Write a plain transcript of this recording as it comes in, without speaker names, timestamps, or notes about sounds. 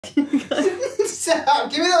Stop!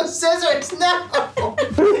 Give me those scissors! No!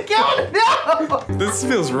 God, no! This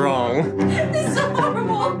feels wrong. This is so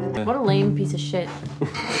horrible. What a lame piece of shit.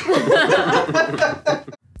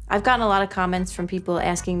 I've gotten a lot of comments from people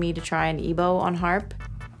asking me to try an E-bow on harp.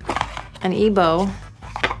 An E-bow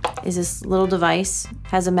is this little device,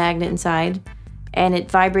 has a magnet inside, and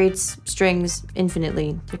it vibrates strings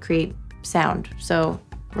infinitely to create sound. So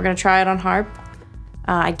we're gonna try it on harp.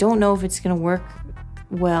 I don't know if it's gonna work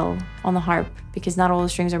well on the harp because not all the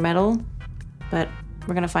strings are metal, but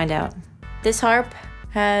we're gonna find out. This harp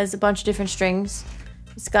has a bunch of different strings.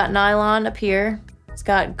 It's got nylon up here, it's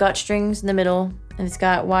got gut strings in the middle, and it's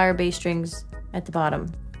got wire bass strings at the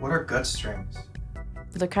bottom. What are gut strings?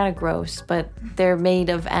 They're kind of gross, but they're made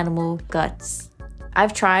of animal guts.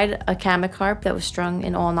 I've tried a Kamek harp that was strung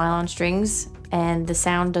in all nylon strings, and the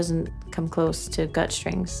sound doesn't come close to gut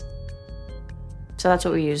strings. So that's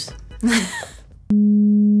what we use.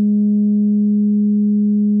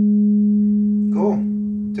 Cool.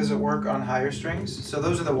 Does it work on higher strings? So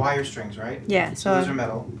those are the wire strings, right? Yeah. So those are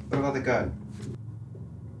metal. What about the gut?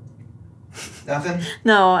 Nothing?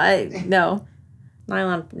 No.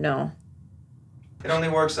 Nylon, no. It only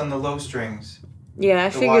works on the low strings. Yeah, I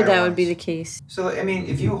The figured that wire would be ones. the case. So, I mean,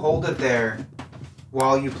 if you hold it there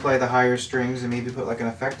while you play the higher strings and maybe put like an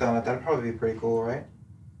effect on it, that'd probably be pretty cool, right?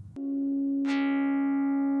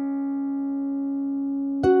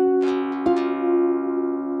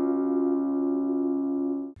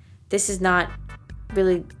 This is not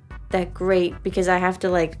really that great because I have to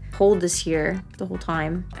like hold this here the whole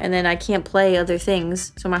time, and then I can't play other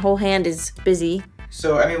things, so my whole hand is busy.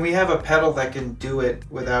 So, I mean, we have a pedal that can do it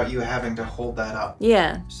without you having to hold that up.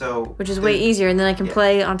 Yeah. So, Which is way easier, and then I can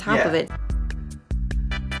play on top of it.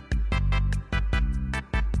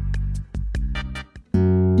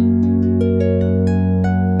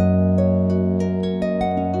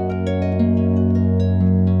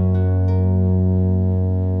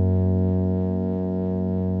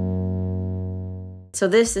 So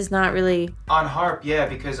this is not really... On harp, yeah,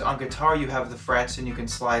 because on guitar you have the frets and you can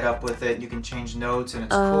slide up with it and you can change notes and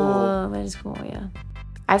it's cool. Oh, that is cool, yeah.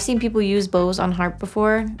 I've seen people use bows on harp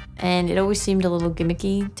before, and it always seemed a little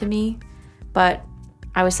gimmicky to me, but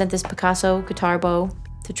I was sent this Pickaso guitar bow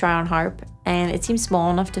to try on harp, and it seems small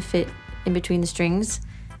enough to fit in between the strings,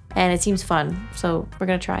 and it seems fun, so we're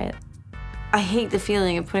gonna try it. I hate the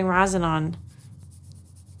feeling of putting rosin on.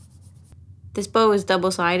 This bow is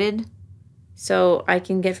double-sided, so I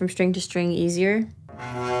can get from string to string easier.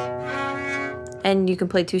 And you can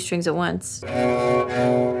play 2 strings at once.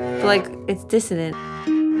 But like, it's dissonant.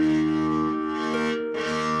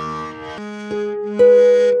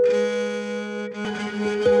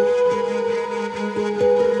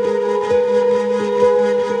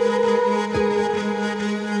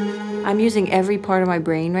 I'm using every part of my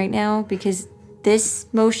brain right now because this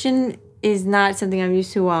motion is not something I'm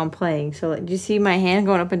used to while I'm playing. So like, do you see my hand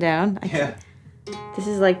going up and down? Yeah. This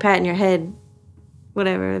is like patting your head,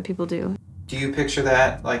 whatever that people do. Do you picture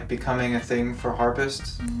that like becoming a thing for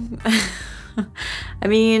harpists? I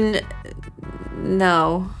mean,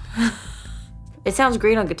 no. It sounds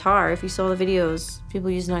great on guitar. If you saw the videos, people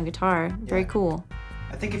use it on guitar. Very cool.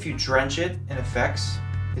 I think if you drench it in effects,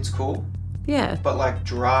 it's cool. Yeah. But like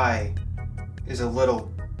dry is a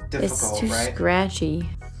little difficult, It's too right? scratchy.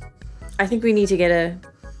 I think we need to get a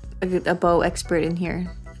bow expert in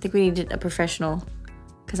here. I think we need a professional,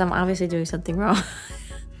 because I'm obviously doing something wrong.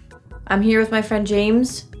 I'm here with my friend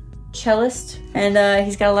James, cellist, and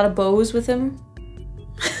he's got a lot of bows with him.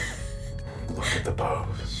 Look at the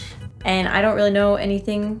bows. And I don't really know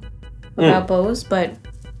anything about bows, but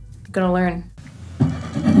I'm gonna learn.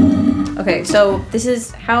 Okay, so this is,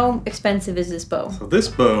 how expensive is this bow? So this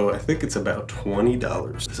bow, I think it's about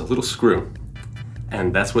 $20. There's a little screw,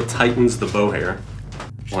 and that's what tightens the bow hair.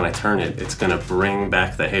 When I turn it, it's gonna bring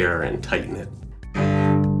back the hair and tighten it.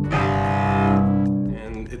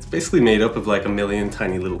 And it's basically made up of like a million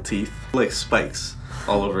tiny little teeth, like spikes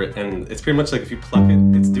all over it. And it's pretty much like if you pluck it,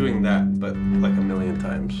 it's doing that, but like a million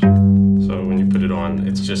times. So when you put it on,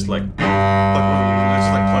 it's just like plucking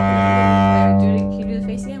it. Can you do the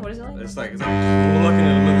face again? What is it like? It's like plucking it a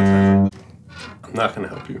million times. I'm not gonna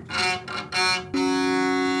help you.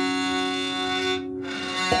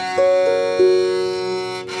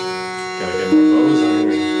 Gotta get more bows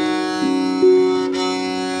on here.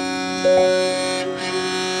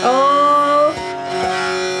 Oh!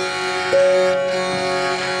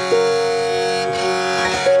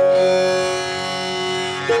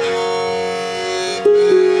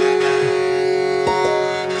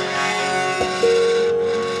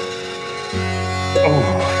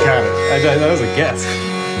 Oh, got it. That was a guess.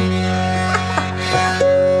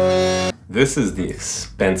 This is the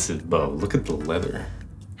expensive bow. Look at the leather.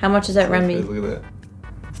 How much does that run me? Look at that.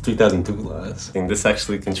 3,000 dollars. And this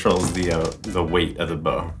actually controls the weight of the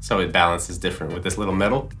bow. So it balances different with this little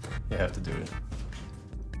metal. You have to do it.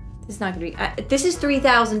 It's not gonna be. This is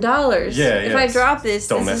 $3,000. Yeah, If I drop this,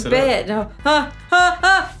 don't this mess is it bad. No. Ha, ha,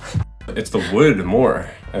 ha. It's the wood more.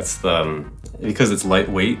 It's the because it's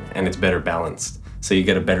lightweight and it's better balanced. So you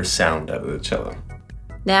get a better sound out of the cello.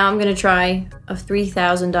 Now I'm gonna try a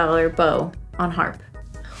 $3,000 bow on harp.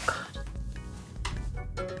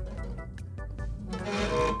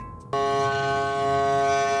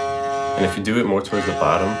 And if you do it more towards the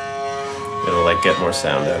bottom, it'll like get more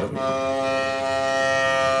sound out of it.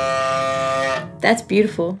 That's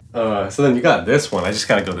beautiful. So then you got this one. I just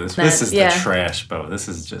gotta go to this. This is yeah. the trash bow. This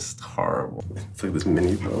is just horrible. It's like this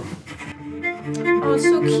mini bow. Oh, it's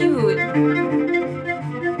so cute.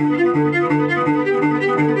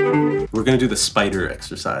 We're gonna do the spider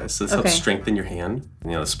exercise. So this helps Okay. strengthen your hand.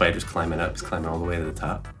 You know, the spider's climbing up. It's climbing all the way to the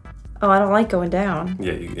top. Oh, I don't like going down.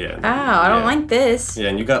 Yeah, yeah. Ow, I don't like this. Yeah,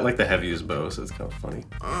 and you got like the heaviest bow, so it's kind of funny.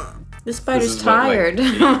 This spider's is what, like, tired.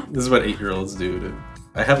 this is what 8-year-olds do.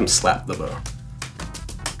 I have them slap the bow.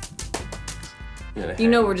 Yeah, You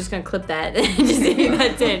know we're just gonna clip that. Just leave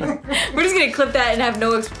that in. We're just gonna clip that and have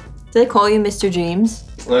no. Do they call you Mr. James?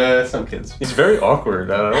 some kids. He's very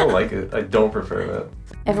awkward. I don't like it. I don't prefer that.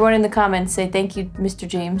 Everyone in the comments say thank you, Mr.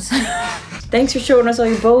 James. Thanks for showing us all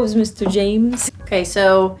your bows, Mr. James. Okay,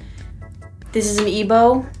 so this is an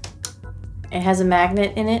E-bow. It has a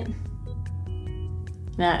magnet in it.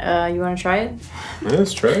 Now, you want to try it? Yeah,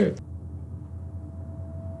 let's try it.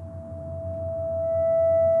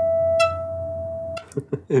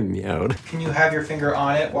 It meowed. Can you have your finger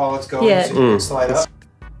on it while it's going Yeah. so you can slide up?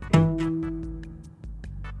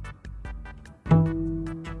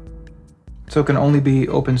 So it can only be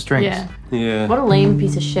open strings. Yeah. Yeah. What a lame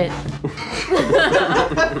piece of shit.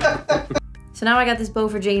 So now I got this bow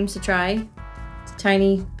for James to try. It's a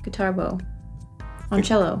tiny guitar bow on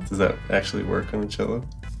cello. Does that actually work on a cello?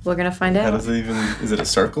 We're gonna find How out. does it even, is it a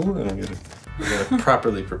circle? I don't get it. You gotta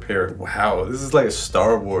properly prepare it. Wow, this is like a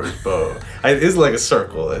Star Wars bow. It is like a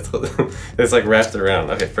circle. It's like wrapped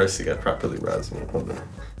around. Okay, first you gotta properly rosin it. Hold on.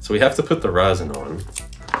 So we have to put the rosin on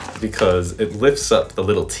because it lifts up the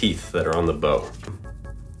little teeth that are on the bow.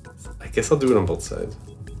 I guess I'll do it on both sides.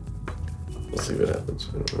 We'll see what happens.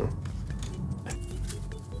 I don't know.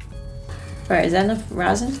 Alright, is that enough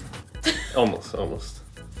rosin? Almost.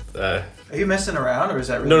 Are you messing around or is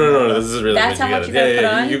that really? No, this is really That's what how much you gotta put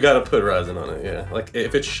on? You gotta put rosin on it, yeah. Like,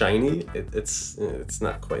 if it's shiny, it's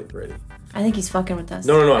not quite ready. I think he's fucking with us.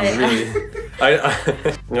 No, I'm really...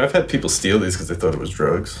 I've had people steal these because they thought it was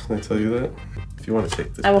drugs. Can I tell you that? If you want to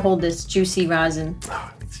take this... I will hold this juicy rosin.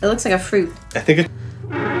 Oh, It looks like a fruit. I think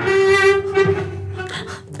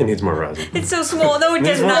it needs more rosin. It's so small. No, it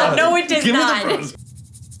does Needs more not. rosin. No, it does Give me the not. rosin.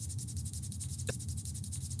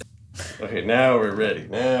 Okay, now we're ready.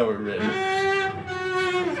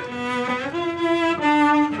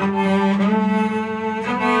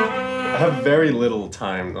 I have very little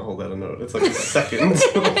time to hold out a note. It's like a second.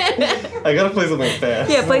 I gotta play something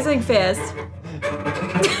fast. Yeah, play something fast.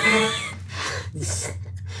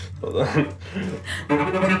 Hold on.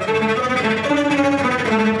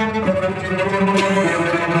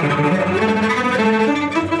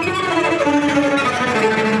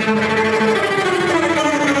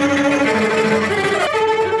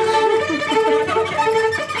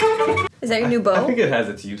 Is that your new bow? I think it has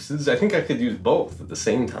its uses. I think I could use both at the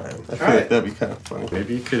same time. I feel Alright. like that'd be kind of funny.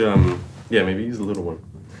 Maybe you could, yeah, maybe use the little one.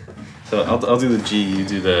 So I'll do the G, you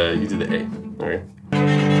do the A. All right.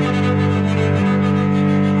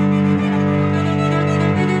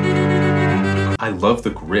 I love the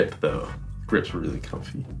grip though. Grip's really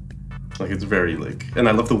comfy. Like it's very and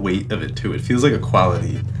I love the weight of it too. It feels like a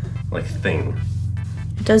quality thing.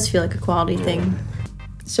 It does feel like a quality thing.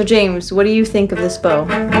 So James, what do you think of this bow?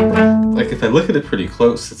 Like if I look at it pretty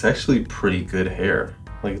close, it's actually pretty good hair.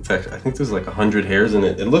 Like it's actually, I think there's 100 hairs in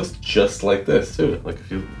it. It looks just like this too. Like if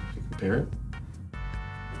you compare it.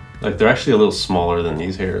 Like they're actually a little smaller than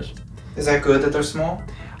these hairs. Is that good that they're small?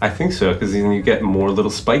 I think so, because then you get more little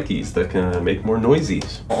spikies that can make more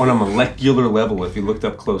noisies. On a molecular level, if you looked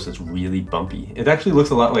up close, it's really bumpy. It actually looks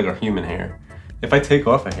a lot like our human hair. If I take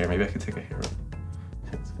off a hair, maybe I could take a hair off.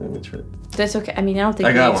 Let me try it. That's okay. I mean, I don't think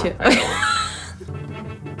I you got need one.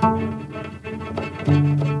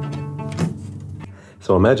 to.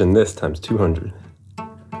 So imagine this times 200.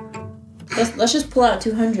 Let's just pull out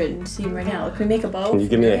 200 and see right now. Can we make a bow? Can you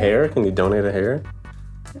give me a hair? Can you donate a hair?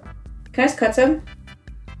 Can I just cut some?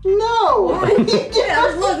 No!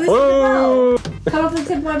 Yeah, look, this is the bow. Cut off the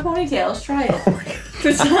tip of my ponytail. Let's try it.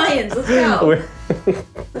 For science, let's go. Where?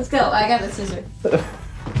 Let's go. I got the scissors.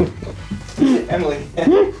 Emily.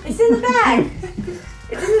 It's in the bag.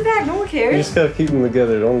 It's in the bag. No one You cares. just gotta keep them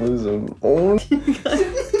together. Don't lose them. Oh.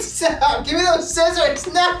 Stop! Give me those scissors!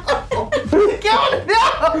 No! God,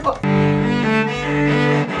 no!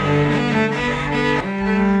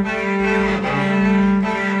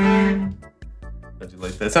 How'd you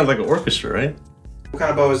like that? It sounds like an orchestra, right? What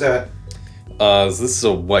kind of bow is that? This is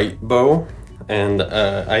a white bow, and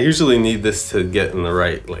I usually need this to get in the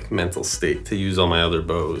right like mental state to use all my other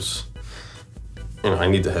bows. You know, I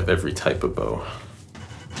need to have every type of bow.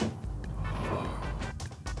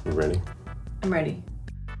 You ready? I'm ready.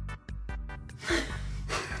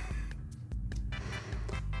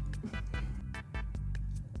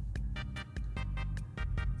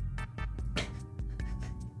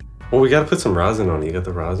 Well, we gotta put some rosin on it. You got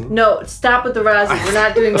the rosin? No, stop with the rosin. We're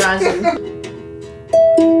not doing rosin.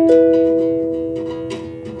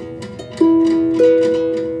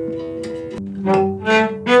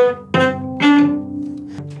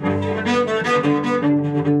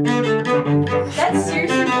 That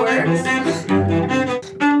seriously works?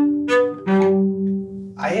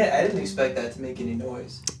 I didn't expect that to make any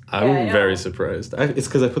noise. I'm Yeah, I know. very surprised. It's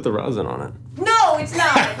because I put the rosin on it. No, it's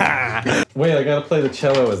not. Wait, I gotta play the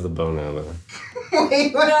cello as the bow now, though.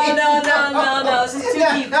 Wait, No. This is too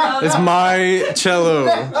deep. No, It's my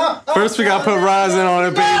cello. First, we gotta put rosin on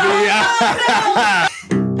it, baby.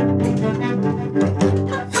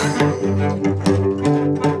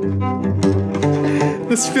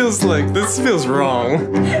 This feels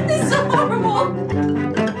wrong. This is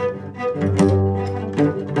horrible.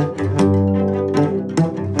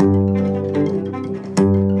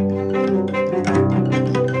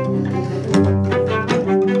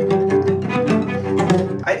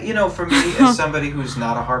 For me, as somebody who's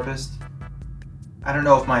not a harpist, I don't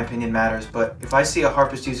know if my opinion matters, but if I see a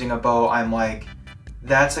harpist using a bow, I'm like,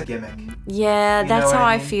 that's a gimmick. Yeah, You that's know what how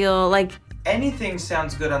I I mean? feel. Like, Anything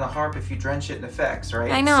sounds good on the harp if you drench it in effects,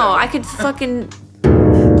 right? I know, So- I could fucking, you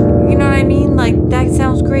know what I mean? Like, that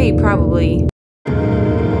sounds great, probably.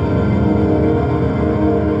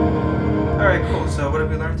 Alright, cool. So what did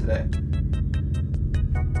we learn today?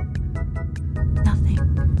 Nothing.